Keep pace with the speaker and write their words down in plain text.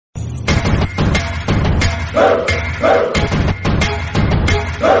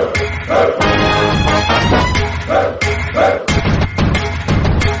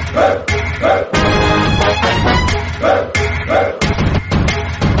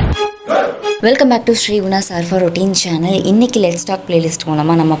Welcome back to Sri Una சர்ஃபா routine channel. இன்றைக்கி let's talk playlist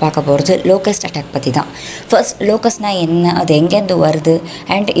மூலமாக நம்ம பார்க்க போகிறது லோக்கஸ்ட் அட்டாக் பற்றி தான். ஃபர்ஸ்ட் லோக்கஸ்ட்னால் என்ன, அது எங்கேருந்து வருது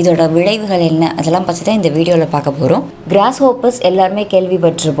அண்ட் இதோட விளைவுகள் என்ன, அதெல்லாம் பற்றி தான் இந்த வீடியோவில் பார்க்க போகிறோம். கிராஸ் ஹோப்பர்ஸ் எல்லாருமே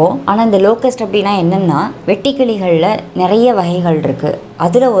கேள்விப்பட்டிருப்போம். ஆனால் இந்த லோக்கஸ்ட் அப்படின்னா என்னென்னா, வெட்டுக்கிளிகளில் நிறைய வகைகள் இருக்குது.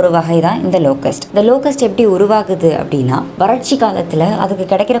 அதில் ஒரு வகை தான் இந்த லோக்கஸ்ட். இந்த லோக்கஸ்ட் எப்படி உருவாகுது அப்படின்னா, வறட்சி காலத்தில் அதுக்கு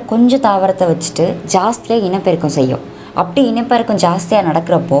கிடைக்கிற கொஞ்சம் தாவரத்தை வச்சுட்டு ஜாஸ்தியாக இனப்பெருக்கம் செய்யும். அப்படி இனப்பெருக்கம் ஜாஸ்தியாக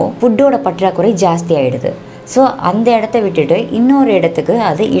நடக்கிறப்போ ஃபுட்டோட பற்றாக்குறை ஜாஸ்தி ஆகிடுது. ஸோ அந்த இடத்த விட்டுட்டு இன்னொரு இடத்துக்கு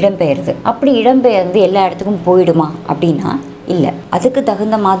அது இடம்பெயருது. அப்படி இடம்பெயர்ந்து எல்லா இடத்துக்கும் போயிடுமா அப்படின்னா இல்லை. அதுக்கு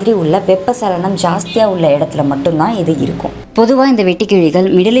தகுந்த மாதிரி உள்ள வெப்பசலனம் ஜாஸ்தியாக உள்ள இடத்துல மட்டும்தான் இது இருக்கும். பொதுவாக இந்த வெட்டுக்கிளிகள்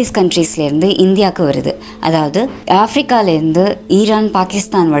மிடில் ஈஸ்ட் கண்ட்ரீஸ்லேருந்து இந்தியாவுக்கு வருது. அதாவது ஆஃப்ரிக்காலேருந்து ஈரான்,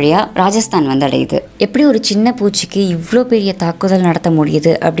 பாகிஸ்தான் வழியாக ராஜஸ்தான் வந்து அடையுது. எப்படி ஒரு சின்ன பூச்சிக்கு இவ்வளோ பெரிய தாக்குதல் நடத்த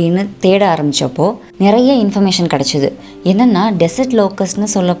முடியுது அப்படின்னு தேட ஆரம்பித்தப்போ நிறைய இன்ஃபர்மேஷன் கிடச்சிது. என்னென்னா, டெசர்ட் லோக்கஸ்ட்னு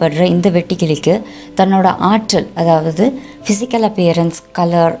சொல்லப்படுற இந்த வெட்டுக்கிளிக்கு தன்னோட ஆற்றல், அதாவது ஃபிசிக்கல் அப்பியரன்ஸ்,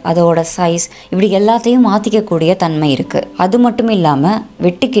 கலர், அதோட சைஸ், இப்படி எல்லாத்தையும் மாற்றிக்கக்கூடிய தன்மை இருக்குது. அது மட்டும் இல்லாமல்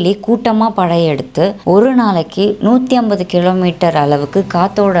வெட்டுக்கிளி கூட்டமாக படையெடுத்து ஒரு நாளைக்கு 150 கிலோமீட்டர் அளவுக்கு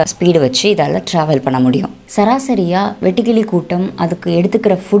காற்றோட ஸ்பீடு வச்சு இதால் ட்ராவல் பண்ண முடியும். சராசரியாக வெட்டுக்கிளி கூட்டம் அதுக்கு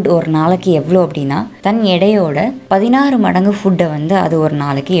எடுத்துக்கிற ஃபுட் ஒரு நாளைக்கு எவ்வளோ அப்படின்னா, தன் எடையோட 16 மடங்கு ஃபுட்டை வந்து அது ஒரு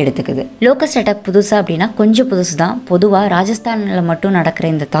நாளைக்கு எடுத்துக்குது. லோக்கஸ்ட் அட்டாக் புதுசா அப்படின்னா கொஞ்சம் புதுசு தான். பொதுவாக ராஜஸ்தானில் மட்டும் நடக்கிற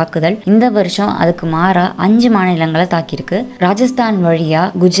இந்த தாக்குதல் இந்த வருஷம் அதுக்கு மாறா 5 மாநிலங்களை தாக்கியிருக்கு. ராஜஸ்தான் வழியா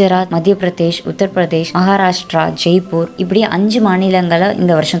குஜராத், மத்திய பிரதேஷ், உத்தரப்பிரதேஷ், மகாராஷ்டிரா, ஜெய்ப்பூர், இப்படி 5 மாநிலங்களை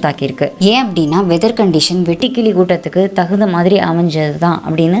இந்த வருஷம் தாக்கியிருக்கு. ஏன் அப்படின்னா வெதர் கண்டிஷன் வெட்டுக்கிளி கூட்டத்துக்கு தகுந்த மாதிரி அமைஞ்சது தான்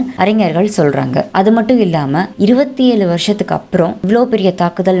அப்படின்னு அறிஞர்கள் சொல்றாங்க. அது மட்டும் இல்லாம 27 வருஷத்துக்கு அப்புறம் இவ்வளோ பெரிய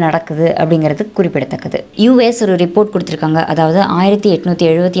தாக்குதல் நடக்குது அப்படிங்கிறது குறிப்பிடத்தக்கது. யுஎஸ் ஒரு ரிப்போர்ட் கொடுத்திருக்காங்க. அதாவது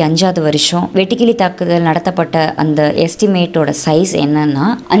 1875 வருஷம் வெட்டுக்கிளி தாக்குதல் நடத்தப்பட்ட அந்த எஸ்டிமேட்டோட சைஸ் என்னன்னா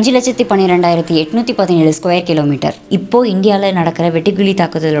 5,12,817 ஸ்கொயர் கிலோமீட்டர். இப்போ இந்தியாவில் நடக்கிற வெட்டுக்கிளி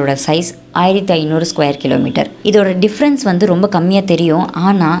தாக்குதலோட சைஸ் 1,500 ஸ்கொயர் கிலோமீட்டர். இதோட டிஃப்ரென்ஸ் வந்து ரொம்ப கம்மியாக தெரியும்.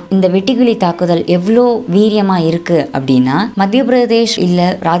 ஆனால் இந்த வெட்டுக்கிளி தாக்குதல் எவ்வளோ வீரியமாக இருக்கு அப்படின்னா, மத்திய பிரதேஷ் இல்லை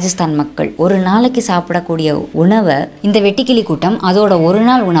ராஜஸ்தான் மக்கள் ஒரு நாளைக்கு சாப்பிடக்கூடிய உணவை இந்த வெட்டுக்கிளி கூட்டம் அதோட ஒரு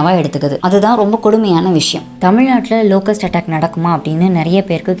நாள் உணவாக எடுத்துக்குது. அதுதான் ரொம்ப கொடுமையான விஷயம். தமிழ்நாட்டில் லோக்கஸ்ட் அட்டாக் நடக்குமா அப்படின்னு நிறைய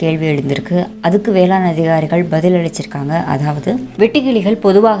பேருக்கு கேள்வி எழுந்திருக்கு. அதுக்கு வேளாண் அதிகாரிகள் பதில் அளிச்சிருக்காங்க. அதாவது வெட்டுக்கிளிகள்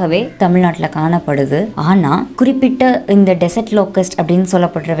பொதுவாகவே தமிழ்நாட்டில் காணப்படுது. ஆனால் குறிப்பிட்ட இந்த டெசர்ட் லோக்கஸ்ட் அப்படின்னு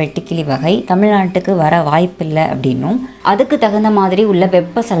சொல்லப்படுற வெட்டுக்கிளி வகை தமிழ்நாட்டுக்கு வர வாய்ப்பில்லை அப்படின்னும், அதுக்கு தகுந்த மாதிரி உள்ள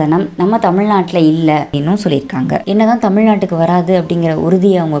வெப்பசலனம் நம்ம தமிழ்நாட்டில் இல்லை அப்படின்னும் சொல்லியிருக்காங்க. என்னதான் தமிழ்நாட்டுக்கு வராது அப்படிங்கிற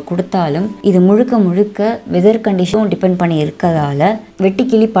உறுதியை அவங்க கொடுத்தாலும் இது முழுக்க முழுக்க வெதர் கண்டிஷனும் டிபெண்ட் பண்ணி இருக்கிறதால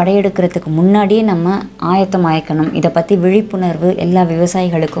வெட்டுக்கிளி படையெடுக்கிறதுக்கு முன்னாடியே நம்ம ஆயத்தமாக்கணும். இதை பற்றி விழிப்புணர்வு எல்லா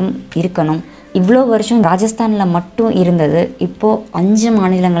விவசாயிகளுக்கும் இருக்கணும். இவ்வளோ வருஷம் ராஜஸ்தானில் மட்டும் இருந்தது, இப்போது 5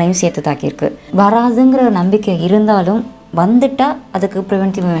 மாநிலங்களையும் சேர்த்து தாக்கியிருக்கு. வராதுங்கிற நம்பிக்கை இருந்தாலும் வந்துட்டால் அதுக்கு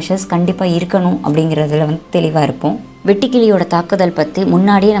ப்ரிவென்டிவ் மெஷர்ஸ் கண்டிப்பாக இருக்கணும் அப்படிங்கிறதுல வந்து தெளிவாக இருப்போம். வெட்டுக்கிளியோட தாக்குதல் பற்றி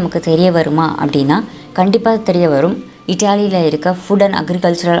முன்னாடியே நமக்கு தெரிய வருமா அப்படின்னா கண்டிப்பாக தெரிய வரும். இட்டாலியில் இருக்க ஃபுட் அண்ட்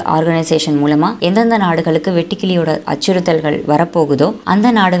அக்ரிகல்ச்சரல் ஆர்கனைசேஷன் மூலமாக எந்தெந்த நாடுகளுக்கு வெட்டுக்கிளியோட அச்சுறுத்தல்கள் வரப்போகுதோ அந்த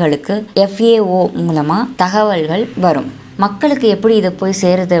நாடுகளுக்கு FAO மூலமாக தகவல்கள் வரும். மக்களுக்கு எப்படி இதை போய்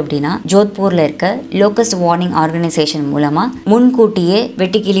சேருது அப்படின்னா, ஜோத்பூரில் இருக்க லோக்கஸ்ட் வார்னிங் ஆர்கனைசேஷன் மூலமாக முன்கூட்டியே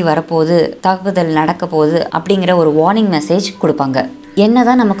வெட்டுக்கிளி வரப்போகுது, தாக்குதல் நடக்க போகுது அப்படிங்கிற ஒரு வார்னிங் மெசேஜ் கொடுப்பாங்க.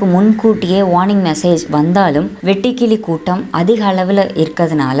 என்னதான் நமக்கு முன்கூட்டியே வார்னிங் மெசேஜ் வந்தாலும் வெட்டுக்கிளி கூட்டம் அதிக அளவில்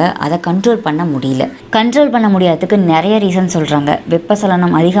இருக்கிறதுனால அதை கண்ட்ரோல் பண்ண முடியல. கண்ட்ரோல் பண்ண முடியாததுக்கு நிறைய ரீசன் சொல்கிறாங்க.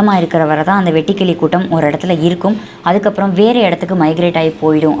 வெப்பசலனம் அதிகமாக இருக்கிற வரை தான் அந்த வெட்டுக்கிளி கூட்டம் ஒரு இடத்துல இருக்கும். அதுக்கப்புறம் வேறு இடத்துக்கு மைக்ரேட் ஆகி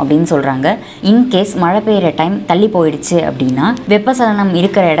போயிடும் அப்படின்னு சொல்கிறாங்க. இன்கேஸ் மழை பெய்கிற டைம் தள்ளி போயிடுச்சு அப்படின்னா வெப்பசலனம்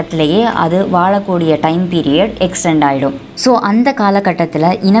இருக்கிற இடத்துலையே அது வாழக்கூடிய டைம் பீரியட் எக்ஸ்டெண்ட் ஆகிடும். ஸோ அந்த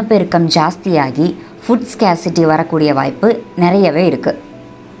காலகட்டத்தில் இனப்பெருக்கம் ஜாஸ்தியாகி ஃபுட் ஸ்கேர்சிட்டி வரக்கூடிய வாய்ப்பு நிறையவே இருக்குது.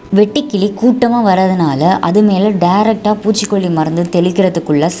 வெட்டுக்கிளி கூட்டமாக வரதுனால அது மேலே டைரெக்டாக பூச்சிக்கொல்லி மருந்து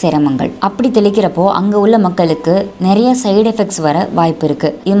தெளிக்கிறதுக்குள்ள சிரமங்கள், அப்படி தெளிக்கிறப்போ அங்கே உள்ள மக்களுக்கு நிறைய சைடு எஃபெக்ட்ஸ் வர வாய்ப்பு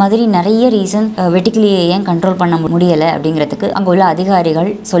இருக்குது. இது மாதிரி நிறைய ரீசன் வெட்டுக்கிளியை ஏன் கண்ட்ரோல் பண்ண முடியலை அப்படிங்கிறதுக்கு அங்கே உள்ள அதிகாரிகள்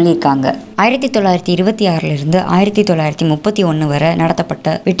சொல்லியிருக்காங்க. 1926 1931 வரை நடத்தப்பட்ட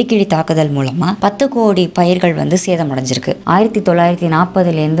வெட்டுக்கிளி தாக்குதல் மூலமாக 10 கோடி பயிர்கள் வந்து சேதமடைஞ்சிருக்கு.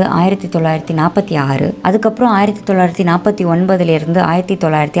 1940 1946, அதுக்கப்புறம் 1949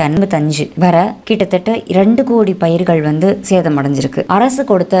 1955 வரை கிட்டத்தட்ட 2 கோடி பயிர்கள் வந்து சேதமடைஞ்சிருக்கு. அரசு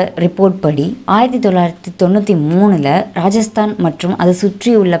கொடுத்த ரிப்போர்ட் படி 1993 ராஜஸ்தான் மற்றும் அது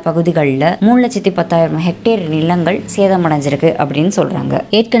சுற்றி உள்ள பகுதிகளில் 3,10,000 ஹெக்டேர் நிலங்கள் சேதமடைஞ்சிருக்கு அப்படின்னு சொல்றாங்க.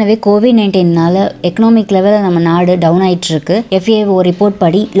 ஏற்கனவே COVID-19னால எக்கனாமிக் லெவலில் நம்ம நாடு டவுன் ஆயிட்டு இருக்கு. FAO ரிப்போர்ட்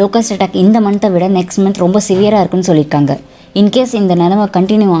படி லோக்கஸ்ட் அட்டாக் இந்த மந்த்தை விட நெக்ஸ்ட் மந்த் ரொம்ப சிவியரா இருக்குன்னு சொல்லியிருக்காங்க. இன்கேஸ் இந்த நிலைமை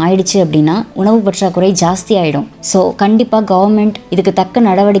கண்டினியூ ஆயிடுச்சு அப்படின்னா உணவு பற்றாக்குறை ஜாஸ்தி ஆகிடும். ஸோ கண்டிப்பாக கவர்மெண்ட் இதுக்கு தக்க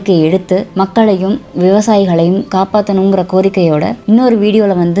நடவடிக்கை எடுத்து மக்களையும் விவசாயிகளையும் காப்பாற்றணுங்கிற கோரிக்கையோட இன்னொரு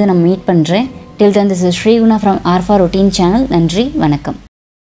வீடியோவில் வந்து நான் மீட் பண்ணுறேன். Till then, this is Sri Guna from R4 Routine channel. நன்றி, வணக்கம்.